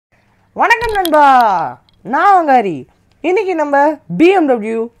வணக்கம் நண்பா, நான் உங்க ஹரி. இன்னைக்கு நம்ம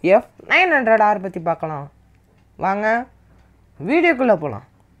BMW F900R பற்றி பார்க்கலாம். வாங்க வீடியோக்குள்ளே போகலாம்.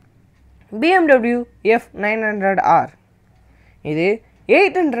 BMW F900R இது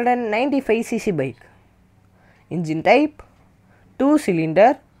 895cc bike. Engine type 2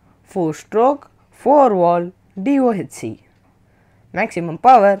 cylinder 4 stroke 4 wall DOHC. Maximum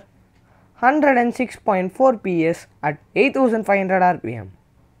power 106.4 PS at 8500 RPM.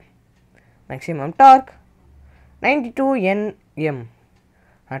 Maximum torque 92 Nm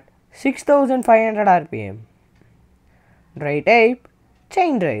at 6500 RPM. Drive type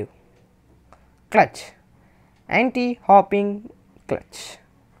chain drive. Clutch anti-hopping clutch.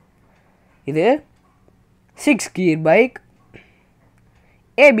 இது 6 gear bike.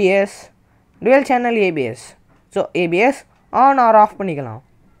 ABS dual channel ABS. So ABS on or off பண்ணிக்கலாம்.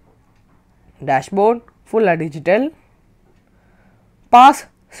 Dashboard full digital. Pass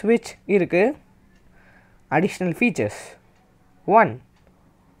switch இருக்கு. Additional features: 1.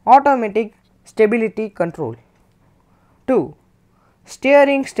 Automatic stability control. 2.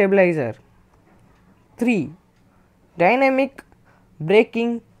 Steering stabilizer. 3. Dynamic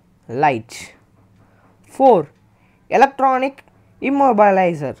braking light. 4. Electronic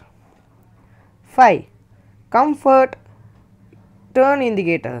immobilizer. 5. Comfort turn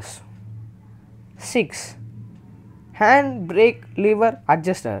indicators. 6. Hand brake lever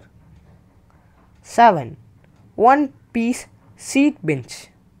adjuster. 7. One piece seat bench.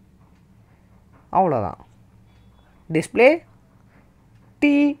 அவ்வளோதான். Display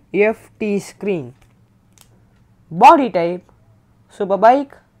TFT screen. Body type super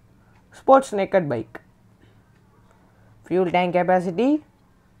bike, sports naked bike. Fuel tank capacity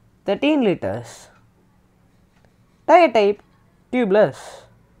 13 liters. Tire type tubeless.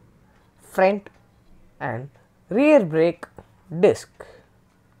 Front and rear brake disc.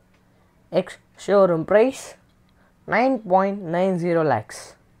 Ex showroom price 9.90 lakhs.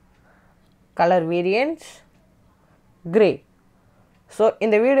 Color variants grey. So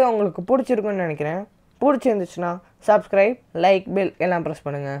இந்த video உங்களுக்கு பிடிச்சிருக்குன்னு நினைக்கிறேன். பிடிச்சிருந்துச்சுன்னா subscribe, like, bell எல்லாம் press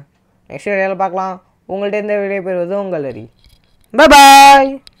பண்ணுங்கள். Next வீடியோவில் பார்க்கலாம். உங்கள்கிட்ட இந்த வீடியோ பெறுவது உங்கள் ஹரி. Bye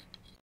bye.